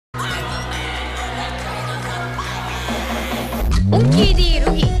Unki di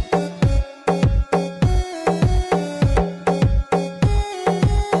rugi.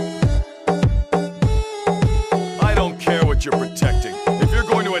 I don't care what you're protecting. If you're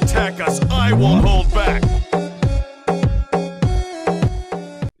going to attack us, I won't hold back.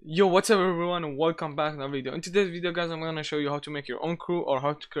 Yo, what's up everyone, and welcome back to another video. In today's video, guys, I'm gonna show you how to make your own crew or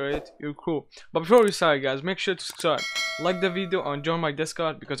how to create your crew. But before we start, guys, make sure to subscribe, like the video, and join my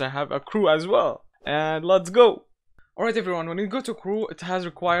Discord because I have a crew as well. And let's go. Alright everyone, when you go to crew, it has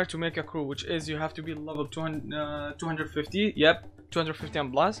required to make a crew, which is you have to be level 250, yep, 250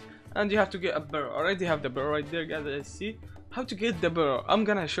 and plus, and you have to get a barrel. Already have the barrel right there, guys. Let's see how to get the barrel. I'm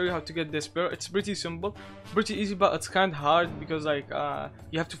gonna show you how to get this barrel. It's pretty simple, pretty easy, but it's kind of hard because like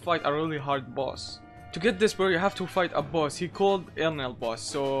you have to fight a really hard boss. To get this barrel, you have to fight a boss. He called Elnel boss.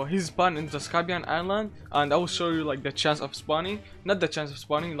 So he's spawned in the Scabian Island, and I will show you like the chance of spawning, not the chance of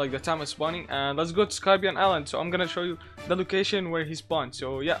spawning, like the time of spawning. And let's go to Scabian Island. So I'm gonna show you the location where he spawned.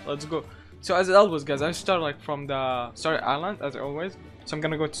 So yeah, let's go. So as always, guys, I start like from the island as always. So I'm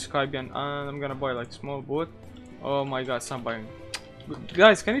gonna go to Scabian and I'm gonna buy like small boat. Oh my god, stop buying.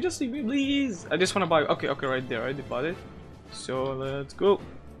 Guys, can you just leave me, please? I just wanna buy. Okay, right there. I already bought it. So let's go.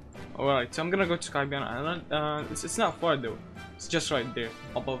 Alright, so I'm gonna go to Scabian Island. It's not far though. It's just right there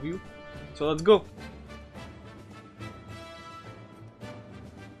above you. So let's go.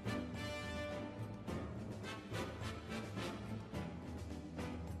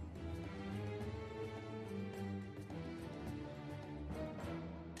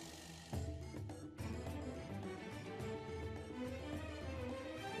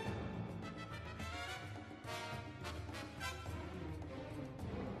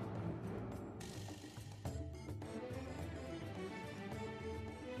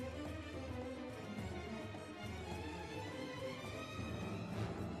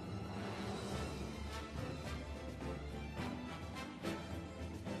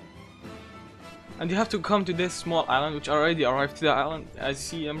 And you have to come to this small island, which I already arrived to the island. As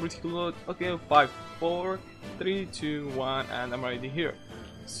you see, I'm pretty close. Okay, 5, 4, 3, 2, 1, and I'm already here.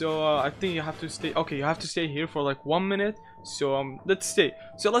 So I think you have to stay. Okay, you have to stay here for like 1 minute. So let's stay.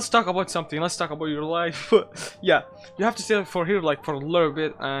 So let's talk about something. Let's talk about your life. Yeah, you have to stay for here like for a little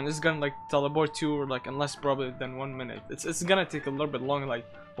bit, and it's gonna like teleport you like in less probably than 1 minute. It's gonna take a little bit long, like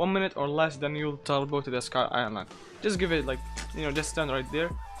 1 minute or less. Then you'll teleport to the Sky Island. Just give it like, you know, just stand right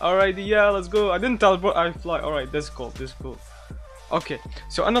there. Alrighty, yeah, let's go. I didn't teleport, I fly. Alright, that's cool, Okay,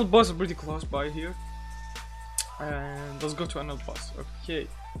 so another boss is pretty close by here. And let's go to another boss. Okay,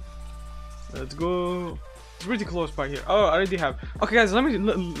 let's go. It's pretty close by here. Oh, I already have. Okay guys, let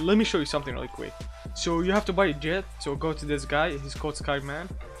me show you something really quick. So you have to buy a jet. So go to this guy, he's called Skyman.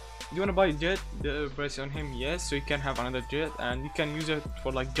 You wanna buy a jet, press on him, yes, so you can have another jet, and you can use it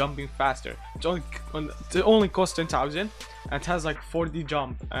for like jumping faster. It only costs 10,000, and it has like 40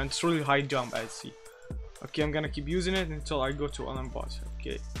 jump, and it's really high jump, I see. Okay, I'm gonna keep using it until I go to Alan boss.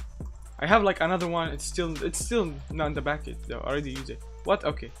 Okay, I have like another one. It's still not in the bucket though. I already used it. What?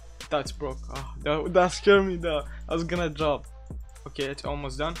 Okay, that's broke. Oh, that scared me though. I was gonna drop. Okay, it's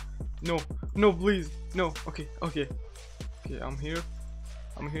almost done. No, please, no. Okay, I'm here.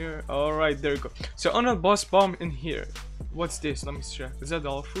 Alright, there you go. So on a boss bomb in here. What's this? Let me check. Is that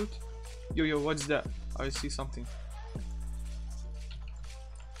dollar fruit? Yo, what's that? I see something.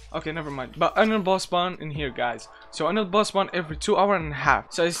 Okay, never mind. But another boss spawn in here, guys. So another boss spawn every 2 hours and a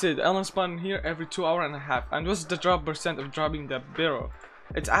half. So I said Ellen spawn in here every 2 hours and a half. And what's the drop percent of dropping the barrel?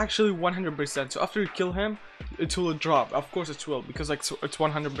 It's actually 100%. So after you kill him, it will drop. Of course it will, because like it's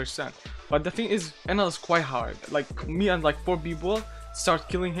 100%. But the thing is, Enel is quite hard. Like me and like 4 people start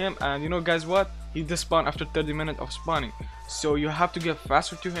killing him, and you know guys what, he despawn after 30 minutes of spawning. So you have to get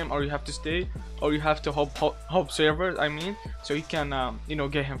faster to him, or you have to stay, or you have to help servers, I mean, so you can you know,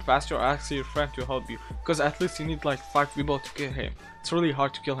 get him faster, or ask your friend to help you, because at least you need like 5 people to kill him. It's really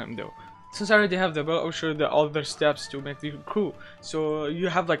hard to kill him though. Since I already have the barrel, I'll show you the other steps to make the crew. So you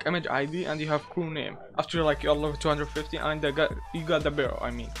have like image ID, and you have crew name. After like you're level 250 and you got the barrel, I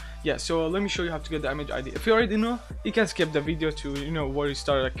mean. Yeah, so let me show you how to get the image ID. If you already know, you can skip the video to, you know, where you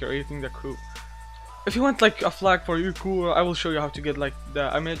start like creating the crew. If you want like a flag for your crew, I will show you how to get like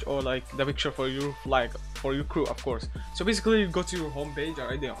the image or like the picture for your flag for your crew, of course. So basically, you go to your home page.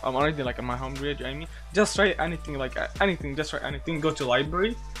 I'm already like on my home page. I mean, just write anything, like anything. Just write anything. Go to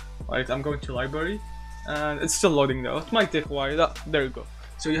library. Right, I'm going to library, and it's still loading though. It might take a while. There you go.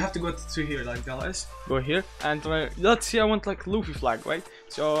 So you have to go to here, like guys, go here, and let's see. I want like Luffy flag, right?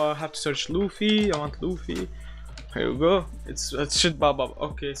 So I have to search Luffy. I want Luffy. Here we go. It's shit bob.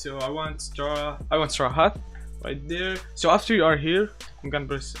 Okay, so I want straw hat. right there. So after you are here, I'm gonna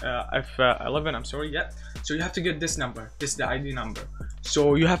press F11. I'm sorry. Yeah. So you have to get this number. This is the ID number.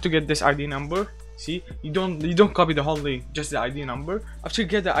 So you have to get this ID number. See, you don't copy the whole link, just the ID number. After you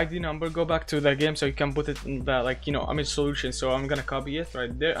get the ID number, go back to the game so you can put it in the, like, you know, image solution. So I'm gonna copy it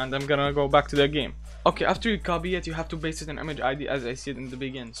right there, and I'm gonna go back to the game. Okay, after you copy it, you have to paste it in image ID as I said in the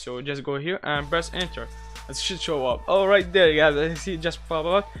beginning. So just go here and press enter. It should show up. Oh, right there, guys. I see it just pop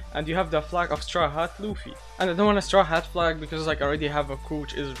up, and you have the flag of Straw Hat Luffy. And I don't want a Straw Hat flag because like I already have a crew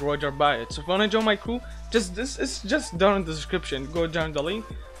which is Roger Barrett. So if you wanna join my crew, just this is just down in the description. Go join the link,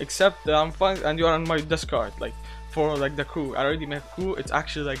 accept the flag, and you are on my Discord. Like for like the crew, I already made crew. It's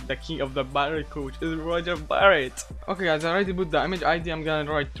actually like the king of the Barrett crew, which is Roger Barrett. Okay, guys, I already put the image ID. I'm gonna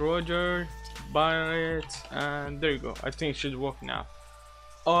write Roger Barrett, and there you go. I think it should work now.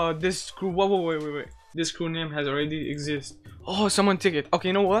 This crew. Wait. This crew name has already exist. Oh, someone take it. Okay,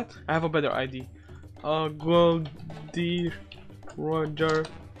 you know what? I have a better ID. Goldie Roger.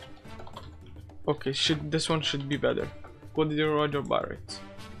 Okay, this one should be better. Goldie Roger Barrett.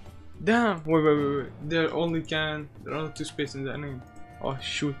 Damn. Wait. There are only two spaces in the name. Oh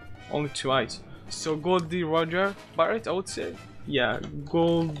shoot, only two eyes. So Goldie Roger Barrett, I would say. Yeah,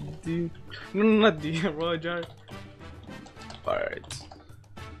 Goldie. No, not the Roger Barrett.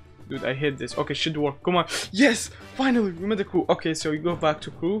 Dude, I hate this. Okay, should work. Come on. Yes! Finally, we made the crew. Okay, so you go back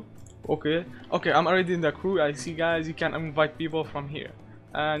to crew. Okay, I'm already in the crew. I see, guys. You can invite people from here.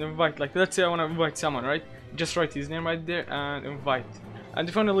 And invite, like, let's say I want to invite someone, right? Just write his name right there and invite. And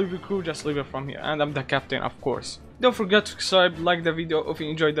if you want to leave your crew, just leave it from here. And I'm the captain, of course. Don't forget to subscribe, like the video if you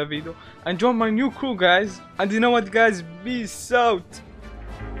enjoyed the video. And join my new crew, guys. And you know what, guys? Peace out.